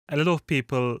A lot of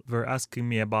people were asking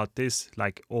me about this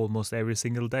like almost every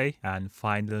single day, and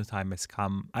finally the time has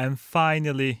come. I'm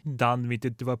finally done with the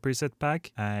Diva preset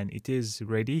pack and it is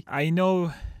ready. I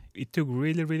know it took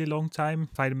really long time.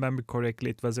 If I remember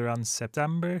correctly, it was around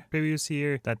September previous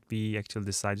year that we actually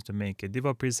decided to make a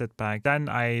Diva preset pack. Then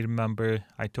I remember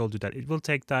I told you that it will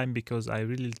take time because I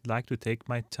really like to take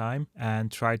my time and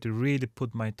try to really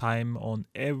put my time on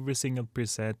every single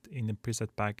preset in the preset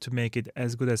pack to make it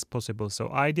as good as possible. So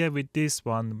idea with this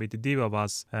one, with the Diva,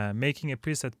 was making a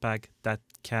preset pack that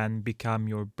can become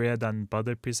your bread and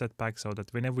butter preset pack, so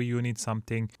that whenever you need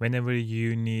something, whenever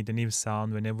you need a new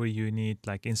sound, whenever you need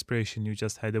like inspiration, you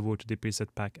just head over to the preset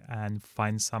pack and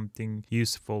find something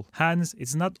useful. Hence,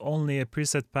 it's not only a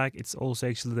preset pack, it's also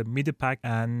actually the MIDI pack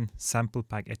and sample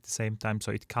pack at the same time.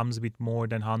 So it comes with more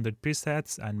than 100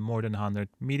 presets and more than 100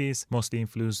 MIDIs, mostly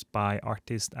influenced by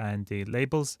artists and the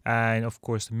labels, and of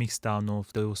course the mix down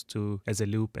of those two as a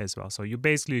loop as well. So you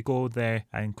basically go there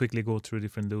and quickly go through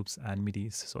different loops and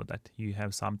MIDIs so that you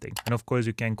have something. And of course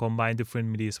you can combine different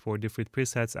MIDIs for different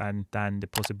presets, and then the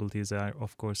possibilities are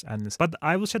of course endless. But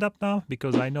I will shut up now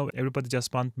because I know everybody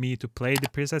just want me to play the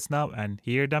presets now and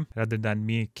hear them rather than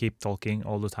me keep talking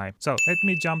all the time. So let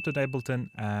me jump to the Ableton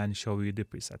and show you the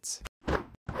presets.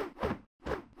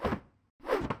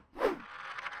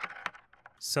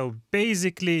 So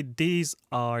basically these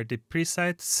are the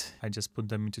presets. I just put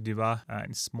them into Diva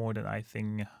and it's more than I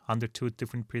think 102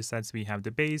 different presets. We have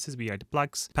the basses, we have the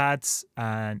plugs, pads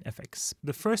and effects.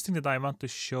 The first thing that I want to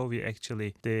show you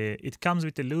actually, it comes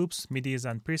with the loops, MIDIs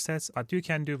and presets. But you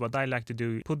can do what I like to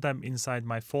do, put them inside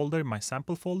my folder, my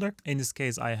sample folder. In this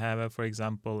case I have for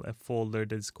example a folder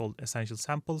that is called Essential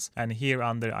Samples, and here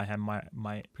under I have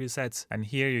my presets, and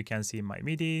here you can see my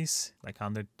MIDIs, like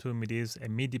 102 MIDIs, a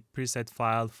MIDI preset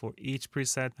file for each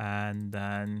preset, and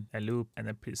then a loop and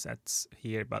a presets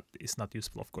here, but it's not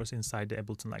useful of course inside the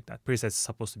Ableton like that. Presets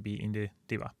supposed to be in the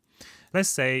Diva. Let's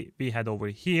say we head over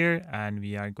here and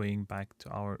we are going back to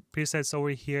our presets over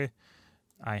here.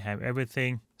 I have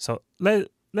everything. So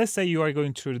let's say you are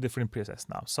going through the different presets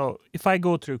now. So if I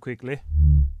go through quickly,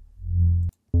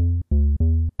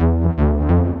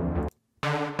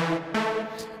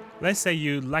 let's say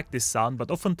you like this sound,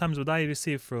 but oftentimes what I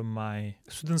receive from my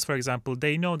students, for example,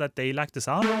 they know that they like the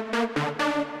sound.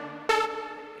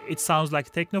 It sounds like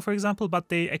techno, for example, but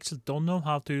they actually don't know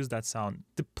how to use that sound.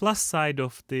 The plus side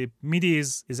of the MIDI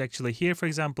is actually here, for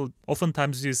example.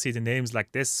 Oftentimes you see the names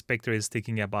like this, Spectre is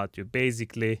thinking about you.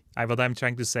 Basically, what I'm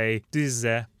trying to say, this is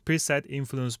a preset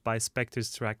influenced by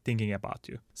Spectre's track Thinking About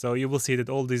You. So you will see that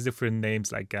all these different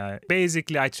names, like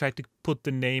basically I try to put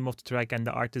the name of the track and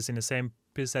the artist in the same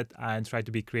preset and try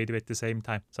to be creative at the same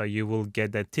time. So you will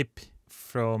get a tip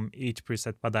from each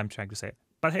preset, what I'm trying to say.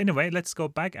 But anyway, let's go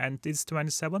back, and it's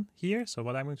 27 here. So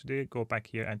what I'm going to do, go back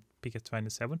here and pick a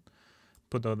 27,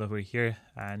 put it over here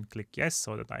and click yes,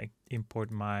 so that I import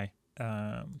my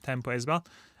tempo as well.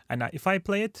 And now if I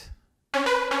play it,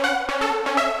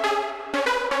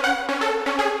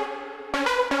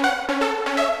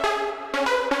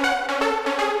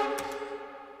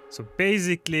 so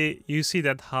basically you see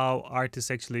that how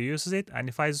artist actually uses it. And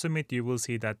if I zoom it, you will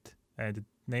see that the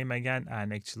name again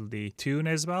and actually the tune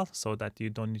as well, so that you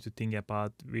don't need to think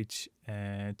about which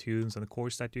tunes and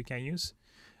chords that you can use.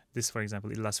 This, for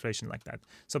example, illustration like that.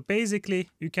 So basically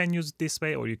you can use it this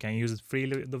way, or you can use it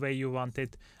freely the way you want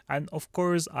it. And of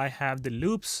course I have the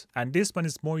loops, and this one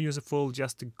is more useful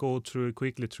just to go through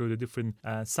quickly through the different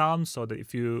sounds, so that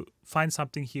if you find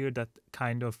something here that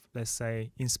kind of, let's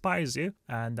say, inspires you,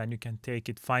 and then you can take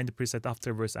it, find the preset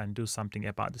afterwards and do something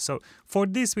about it. So for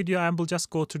this video I will just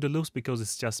go through the loops because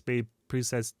it's just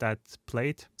presets that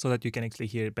played, so that you can actually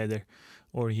hear better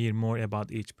or hear more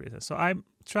about each preset. So I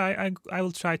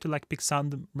will try to like pick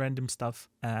some random stuff,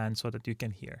 and so that you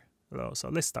can hear. So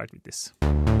let's start with this.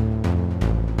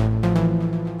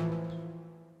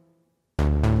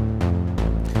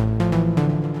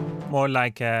 More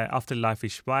like a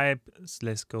afterlife-ish vibe. So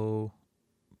let's go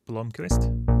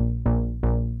Blomqvist.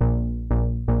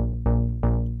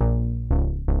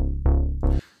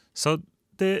 So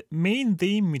the main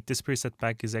theme with this preset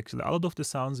pack is actually a lot of the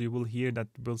sounds you will hear that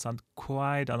will sound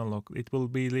quite analog. It will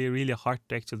be really hard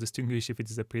to actually distinguish if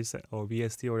it is a preset or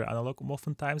VST or analog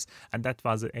oftentimes, and that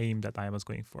was the aim that I was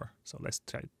going for. So let's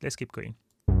try it. Let's keep going.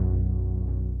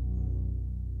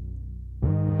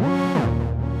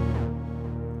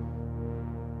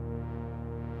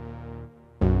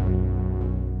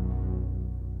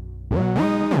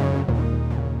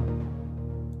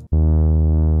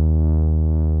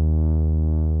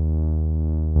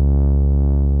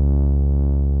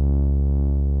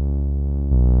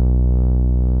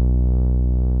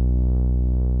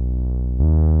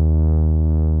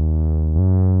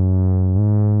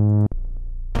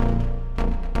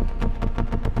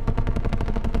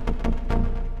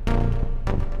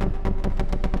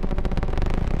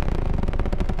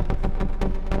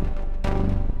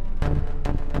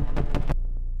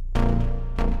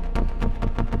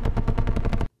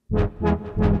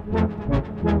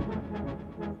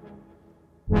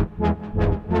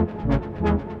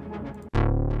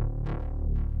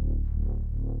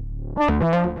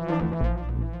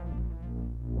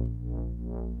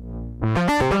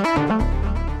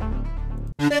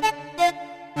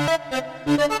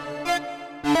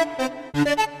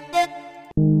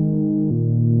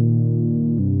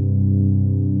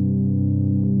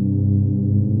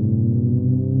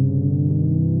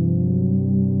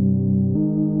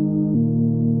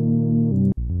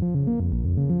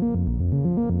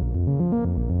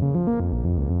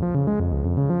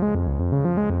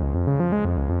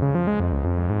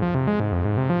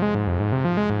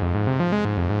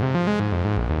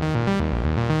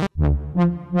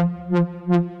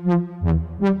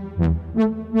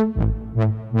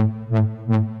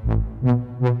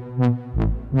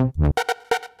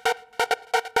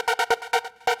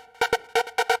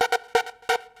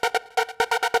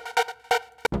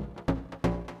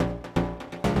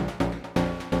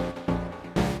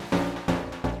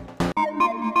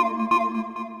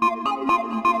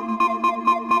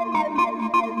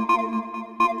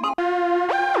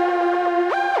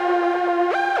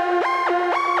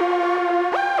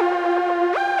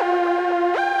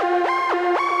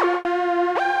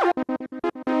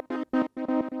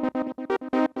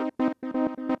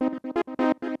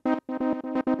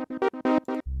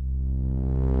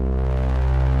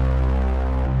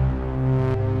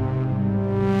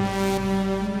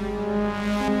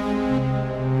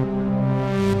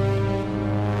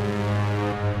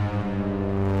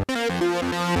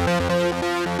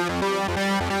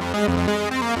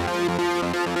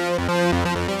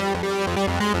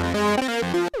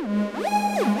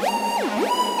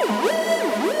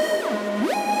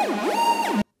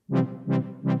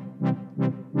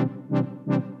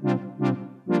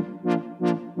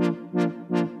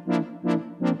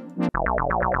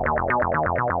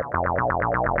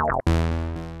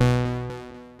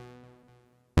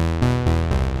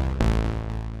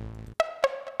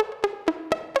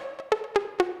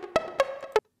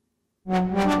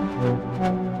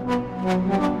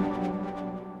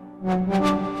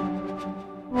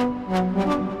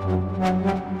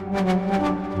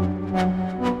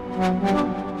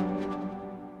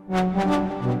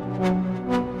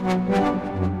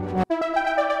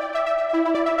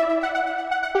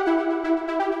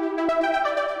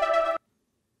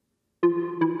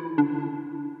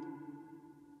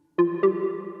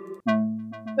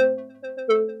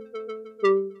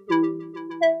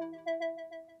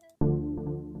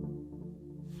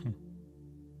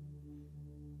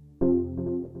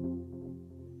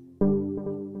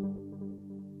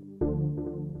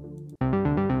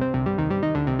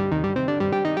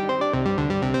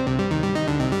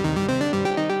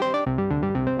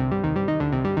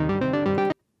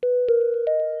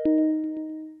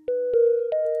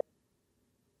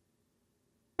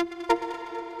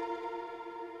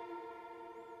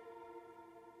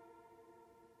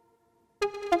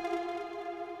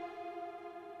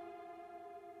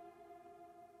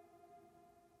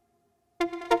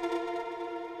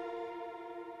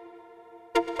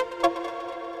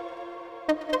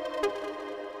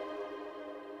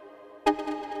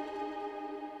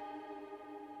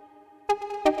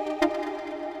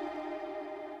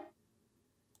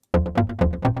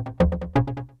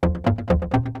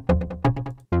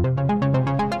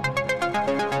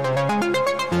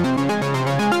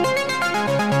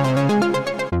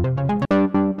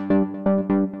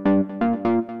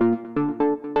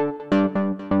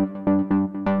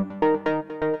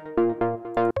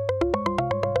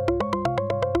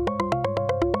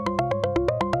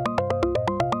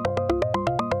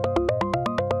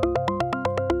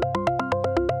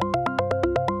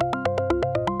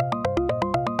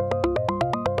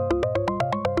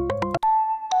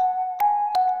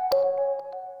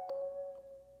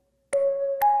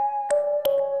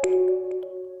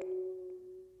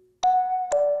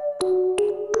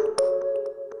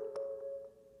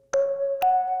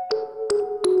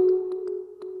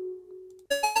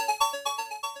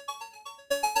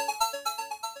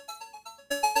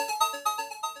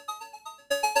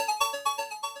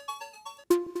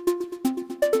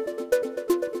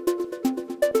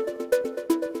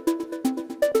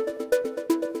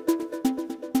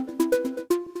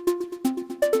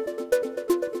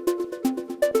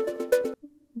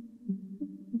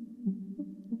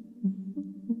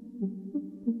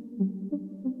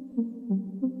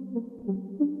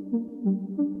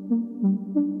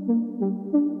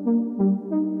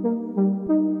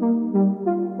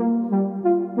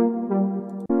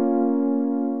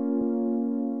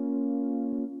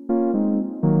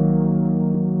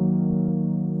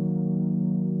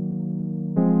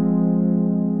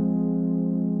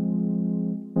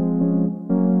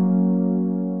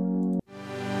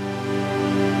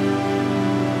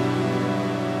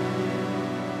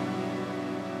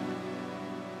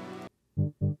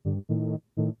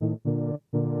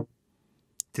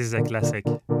 This is a classic.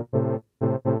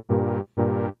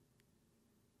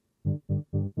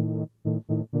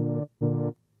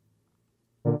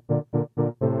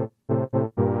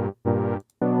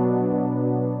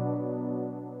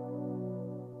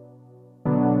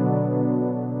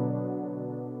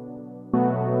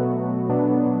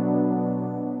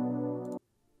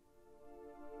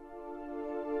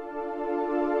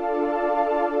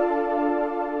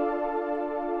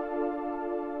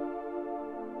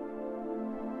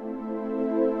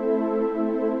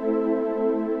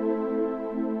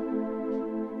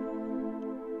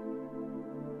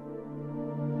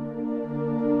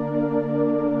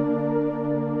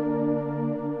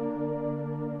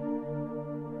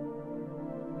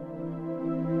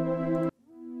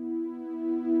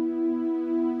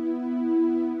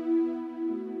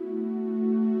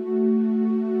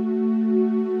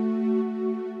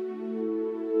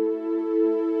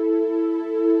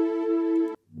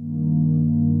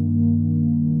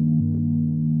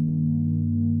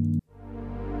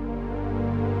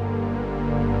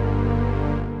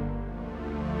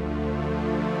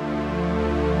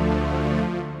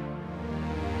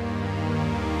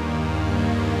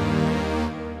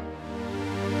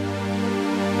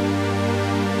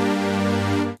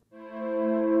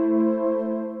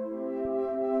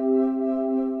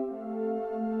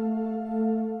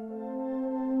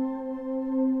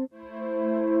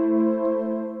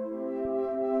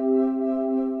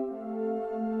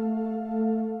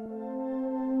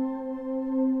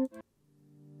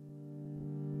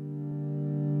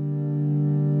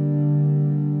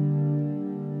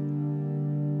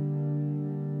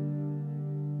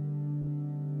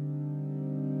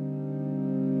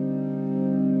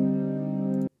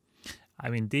 I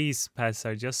mean, these pads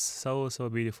are just so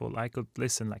beautiful. I could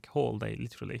listen like whole day,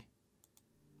 literally.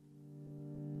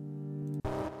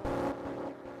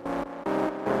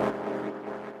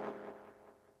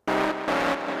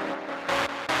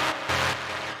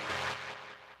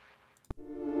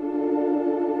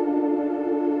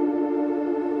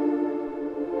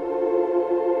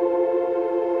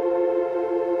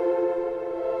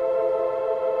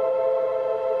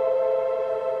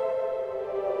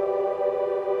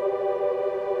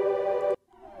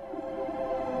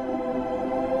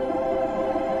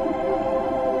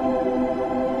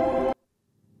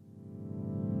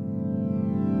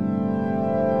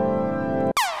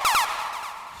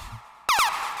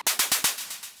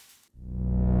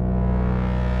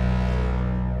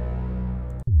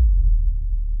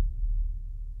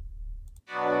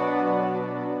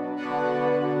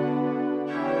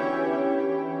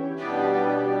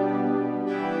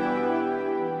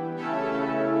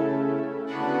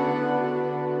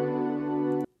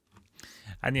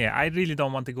 And yeah, I really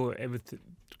don't want to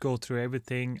go through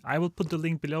everything. I will put the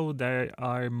link below. There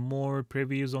are more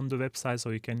previews on the website, so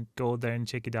you can go there and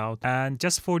check it out. And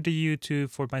just for the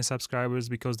YouTube, for my subscribers,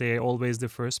 because they are always the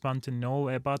first one to know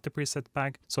about the preset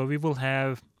pack, so we will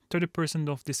have 30%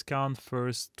 off discount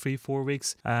first 3-4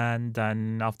 weeks, and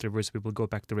then afterwards we will go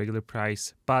back to regular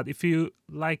price. But if you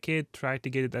like it, try to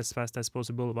get it as fast as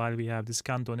possible while we have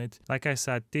discount on it. Like I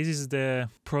said, this is the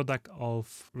product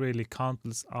of really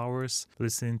countless hours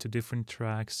listening to different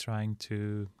tracks, trying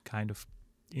to kind of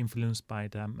influenced by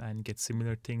them and get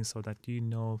similar things, so that you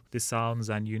know the sounds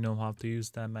and you know how to use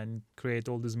them and create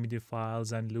all these MIDI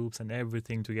files and loops and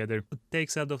everything together. It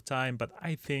takes a lot of time, but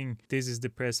I think this is the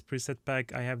best preset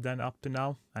pack I have done up to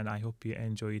now, and I hope you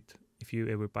enjoy it if you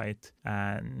ever buy it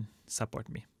and support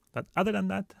me. But other than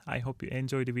that, I hope you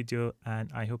enjoyed the video and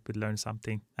I hope you learned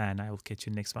something, and I will catch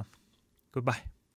you next one. Goodbye.